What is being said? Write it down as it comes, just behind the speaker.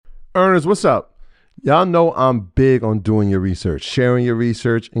Earners, what's up? Y'all know I'm big on doing your research, sharing your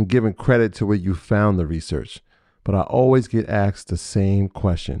research, and giving credit to where you found the research. But I always get asked the same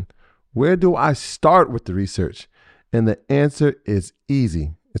question. Where do I start with the research? And the answer is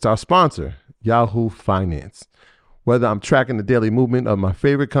easy. It's our sponsor, Yahoo Finance. Whether I'm tracking the daily movement of my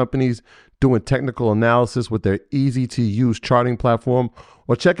favorite companies, doing technical analysis with their easy-to-use charting platform,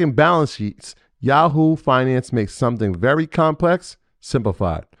 or checking balance sheets, Yahoo Finance makes something very complex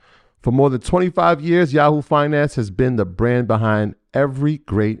simplified. For more than 25 years, Yahoo Finance has been the brand behind every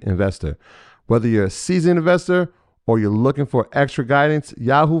great investor. Whether you're a seasoned investor or you're looking for extra guidance,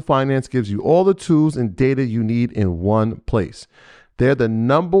 Yahoo Finance gives you all the tools and data you need in one place. They're the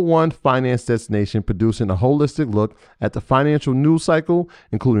 #1 finance destination, producing a holistic look at the financial news cycle,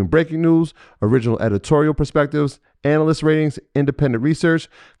 including breaking news, original editorial perspectives, analyst ratings, independent research,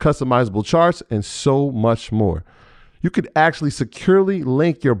 customizable charts, and so much more. You could actually securely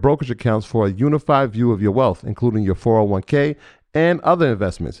link your brokerage accounts for a unified view of your wealth, including your 401k and other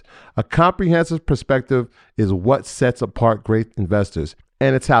investments. A comprehensive perspective is what sets apart great investors,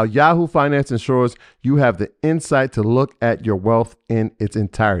 and it's how Yahoo Finance ensures you have the insight to look at your wealth in its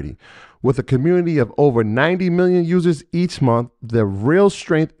entirety. With a community of over 90 million users each month, the real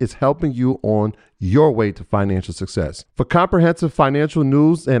strength is helping you on your way to financial success. For comprehensive financial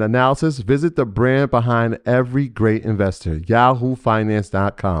news and analysis, visit the brand behind every great investor,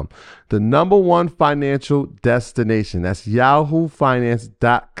 yahoofinance.com. The #1 financial destination. That's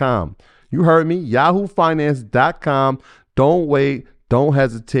yahoofinance.com. You heard me, yahoofinance.com. Don't wait. Don't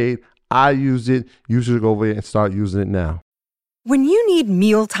hesitate. I use it. You should go over there and start using it now. When you need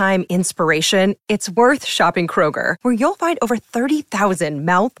mealtime inspiration, it's worth shopping Kroger, where you'll find over 30,000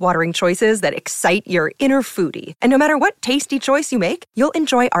 mouth-watering choices that excite your inner foodie. And no matter what tasty choice you make, you'll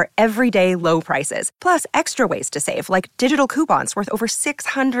enjoy our everyday low prices, plus extra ways to save, like digital coupons worth over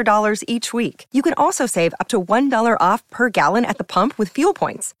 $600 each week. You can also save up to $1 off per gallon at the pump with fuel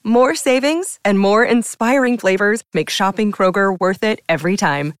points. More savings and more inspiring flavors make shopping Kroger worth it every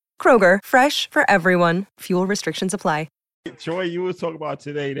time. Kroger, fresh for everyone. Fuel restrictions apply. Troy, you was talking about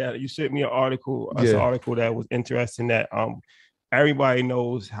today that you sent me an article, Yeah. an article that was interesting that everybody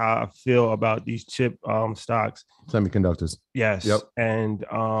knows how I feel about these chip stocks. Semiconductors. Yes. Yep. And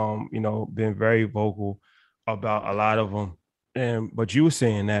been very vocal about a lot of them. But you were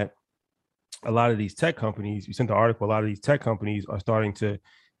saying that a lot of these tech companies, you sent the article, a lot of these tech companies are starting to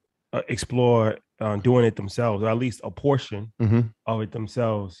explore doing it themselves, or at least a portion of it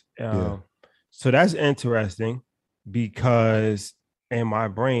themselves. So that's interesting, because in my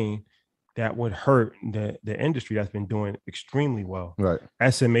brain, that would hurt the industry that's been doing extremely well. Right.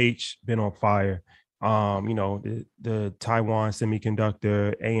 SMH been on fire. The Taiwan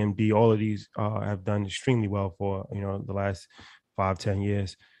Semiconductor, AMD, all of these have done extremely well for the last 5-10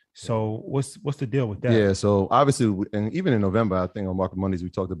 years. So what's the deal with that? Yeah, so obviously, and even in November, I think on Market Mondays,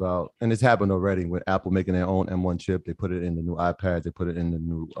 we talked about, and it's happened already with Apple making their own M1 chip. They put it in the new iPad. They put it in the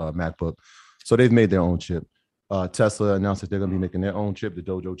new MacBook. So they've made their own chip. Tesla announced that they're going to be making their own chip, the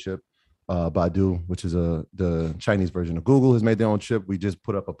Dojo chip. Baidu, which is the Chinese version of Google, has made their own chip. We just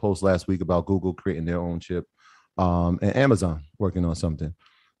put up a post last week about Google creating their own chip, and Amazon working on something.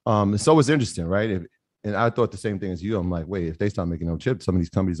 So it's interesting, right? And I thought the same thing as you. I'm like, wait, if they start making their own chips, some of these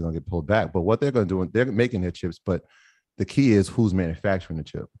companies are going to get pulled back. But what they're going to do, they're making their chips, but the key is who's manufacturing the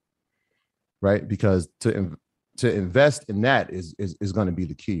chip, right? Because to invest in that is going to be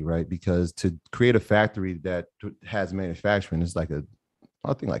the key, right? Because to create a factory that has manufacturing is like I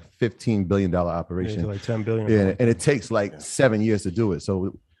think like $15 billion operation. Yeah, like $10 billion. Yeah, and it takes like 7 years to do it.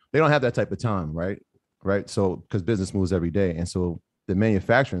 So they don't have that type of time, right? So because business moves every day. And so the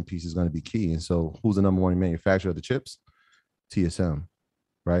manufacturing piece is going to be key. And so who's the #1 manufacturer of the chips? TSM,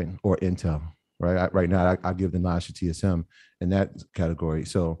 right? Or Intel, right? Right now, I give the nod to TSM in that category.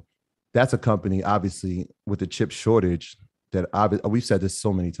 So that's a company, obviously, with the chip shortage that we've said this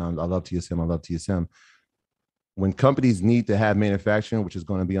so many times. I love TSM. When companies need to have manufacturing, which is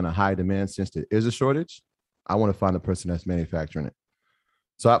going to be on a high demand since there is a shortage, I want to find the person that's manufacturing it.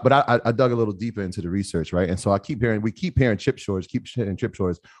 So, I dug a little deeper into the research, right? And so we keep hearing chip shortage.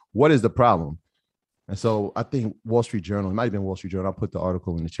 What is the problem? And so I think Wall Street Journal, it might have been Wall Street Journal, I'll put the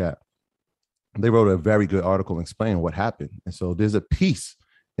article in the chat. They wrote a very good article explaining what happened. And so there's a piece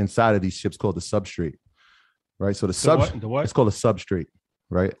inside of these chips called the substrate, right? So the what? It's called a substrate,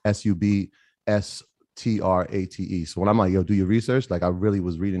 right? SUBSTRATE. So when I'm like, yo, do your research, like I really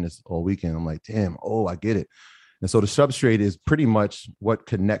was reading this all weekend. I'm like, damn, I get it. And so the substrate is pretty much what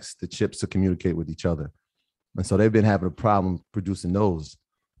connects the chips to communicate with each other. And so they've been having a problem producing those.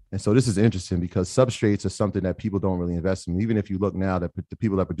 And so this is interesting because substrates are something that people don't really invest in. Even if you look now that the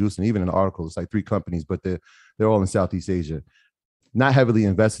people that produce, and even in the article, it's like 3 companies, but they're all in Southeast Asia, not heavily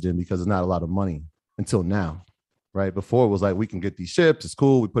invested in because there's not a lot of money until now, right? Before it was like, we can get these chips, it's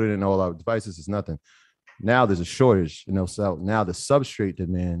cool, we put it in all our devices, it's nothing. Now there's a shortage, so now the substrate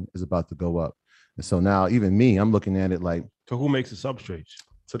demand is about to go up. And so now even me, I'm looking at it like. So who makes the substrates?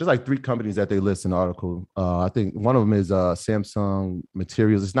 So there's like 3 companies that they list in the article. I think one of them is Samsung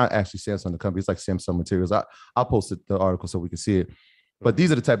Materials. It's not actually Samsung, the company. It's like Samsung Materials. I'll post the article so we can see it. But these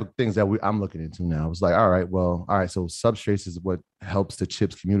are the type of things that I'm looking into now. It's like, all right. So substrates is what helps the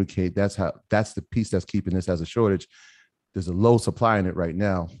chips communicate. That's the piece that's keeping this as a shortage. There's a low supply in it right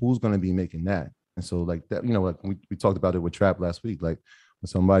now. Who's going to be making that? And so like that, like we talked about it with Trap last week. Like when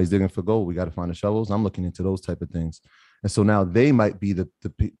somebody's digging for gold, we got to find the shovels. I'm looking into those type of things. And so now they might be the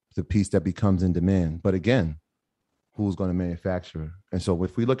piece that becomes in demand. But again, who's going to manufacture? And so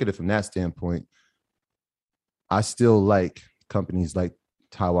if we look at it from that standpoint, I still like companies like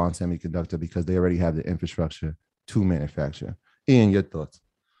Taiwan Semiconductor because they already have the infrastructure to manufacture. Ian, your thoughts?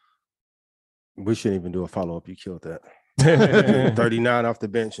 We shouldn't even do a follow-up. You killed that. 39 off the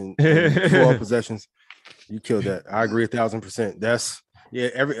bench and 12 possessions. You killed that. I agree 1,000%. That's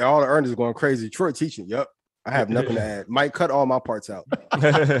all the earners going crazy. Troy teaching. Yep. I have nothing to add. Might cut all my parts out.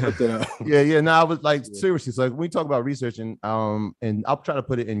 Yeah. No, I was like, seriously. So when we talk about researching, and I'll try to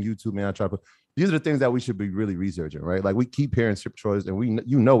put it in YouTube, man. These are the things that we should be really researching, right? Like we keep hearing Chip Troy's, and we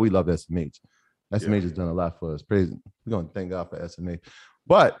love SMH. SMH has done a lot for us. Praise. We're gonna thank God for SMH.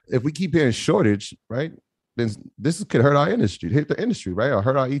 But if we keep hearing shortage, right, then this could hurt our industry, hit the industry, right, or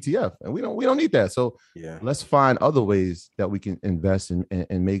hurt our ETF, and we don't need that. So let's find other ways that we can invest in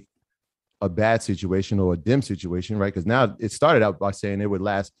and make a bad situation or a dim situation, right? Because now it started out by saying it would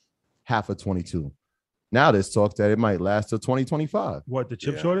last half of 22. Now there's talk that it might last till 2025. What, the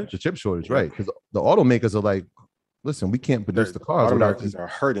chip shortage? The chip shortage, right? Because the automakers are like, listen, we can't produce the cars. Automakers are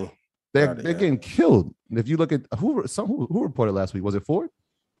hurting. They're getting killed. If you look at who reported last week, was it Ford?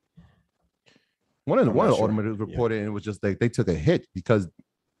 One of the automakers reported, and it was just like they took a hit because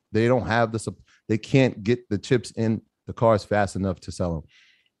they don't have they can't get the chips in the cars fast enough to sell them.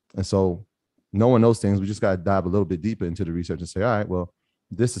 And so knowing those things, we just got to dive a little bit deeper into the research and say, all right, well,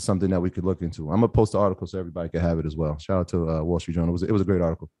 this is something that we could look into. I'm going to post the article so everybody can have it as well. Shout out to Wall Street Journal. It was a great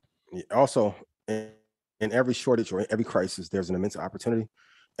article. Also, in every shortage or in every crisis, there's an immense opportunity.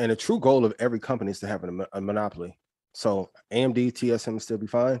 And the true goal of every company is to have a monopoly. So AMD, TSM will still be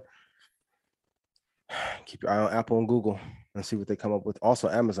fine. Keep your eye on Apple and Google and see what they come up with. Also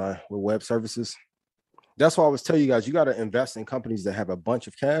Amazon with web services. That's why I always tell you guys, you got to invest in companies that have a bunch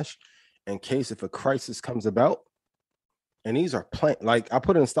of cash in case if a crisis comes about. And these are like I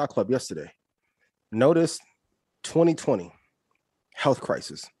put it in Stock Club yesterday. Notice 2020 health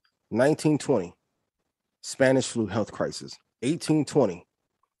crisis, 1920 Spanish flu health crisis, 1820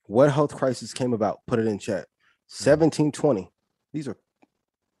 what health crisis came about? Put it in chat. 1720. These are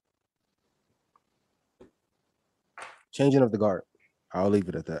changing of the guard. I'll leave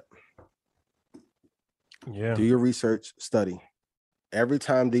it at that. Yeah. Do your research, study. Every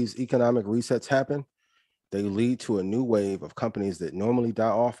time these economic resets happen, they lead to a new wave of companies that normally die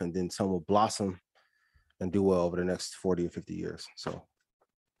off, and then some will blossom and do well over the next 40 or 50 years. So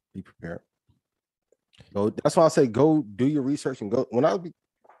be prepared. That's why I say go do your research and go. When I'll be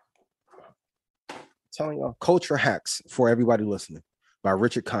telling y'all Culture Hacks for everybody listening by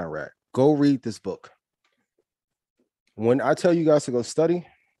Richard Conrad. Go read this book. When I tell you guys to go study,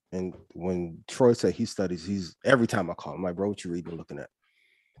 and when Troy said he studies, he's every time I call him, like, bro, what you reading and looking at?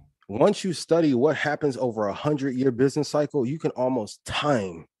 Once you study what happens over 100-year business cycle, you can almost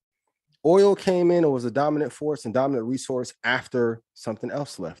time. Oil came in, it was a dominant force and dominant resource after something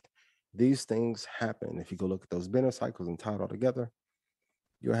else left. These things happen. If you go look at those business cycles and tie it all together,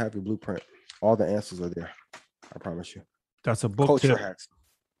 you'll have your blueprint. All the answers are there. I promise you. That's a book Culture tip. Hacks.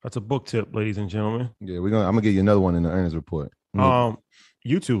 That's a book tip, ladies and gentlemen. Yeah, I'm gonna get you another one in the earnings report.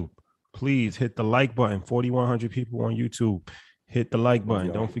 YouTube, please hit the like button. 4,100 people on YouTube. Hit the like button.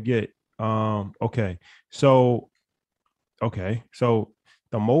 Yeah. Don't forget. Okay. So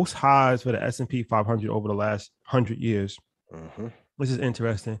the most highs for the S&P 500 over the last 100 years. Mm-hmm. This is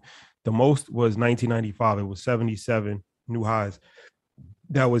interesting. The most was 1995. It was 77 new highs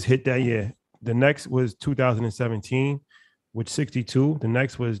that was hit that year. The next was 2017 with 62. The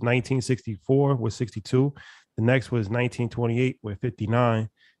next was 1964 with 62. The next was 1928 with 59.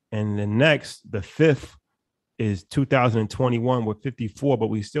 And the fifth is 2021 with 54, but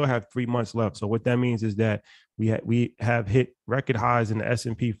we still have 3 months left. So what that means is that we have hit record highs in the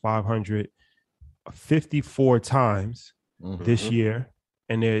S&P 500 54 times this year.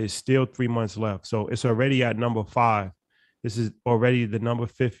 and there is still 3 months left. So it's already at number 5. This is already the number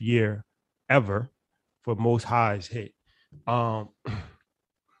 5th year ever for most highs hit. What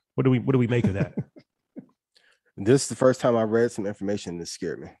do we make of that? This is the first time I read some information that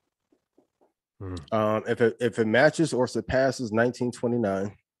scared me. If it matches or surpasses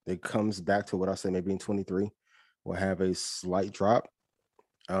 1929, it comes back to what I say maybe in 23 will have a slight drop,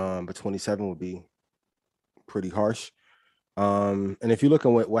 but 27 would be pretty harsh. And if you look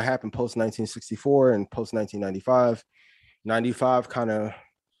at what happened post 1964 and post 1995, 95 kind of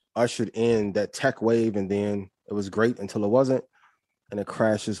ushered in that tech wave, and then it was great until it wasn't, and the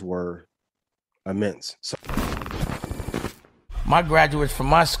crashes were immense. So my graduates from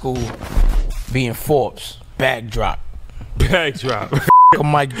my school being Forbes, bag drop. Bag drop. A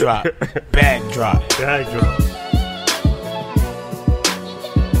mic drop. Bag drop. Bag drop.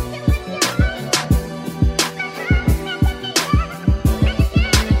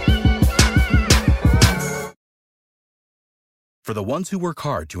 For the ones who work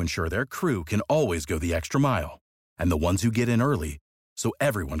hard to ensure their crew can always go the extra mile, and the ones who get in early so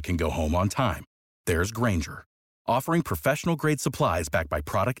everyone can go home on time, there's Grainger, offering professional-grade supplies backed by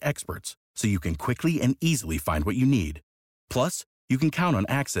product experts so you can quickly and easily find what you need. Plus, you can count on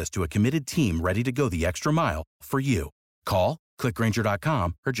access to a committed team ready to go the extra mile for you. Call, click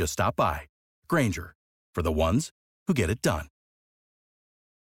Grainger.com, or just stop by. Grainger, for the ones who get it done.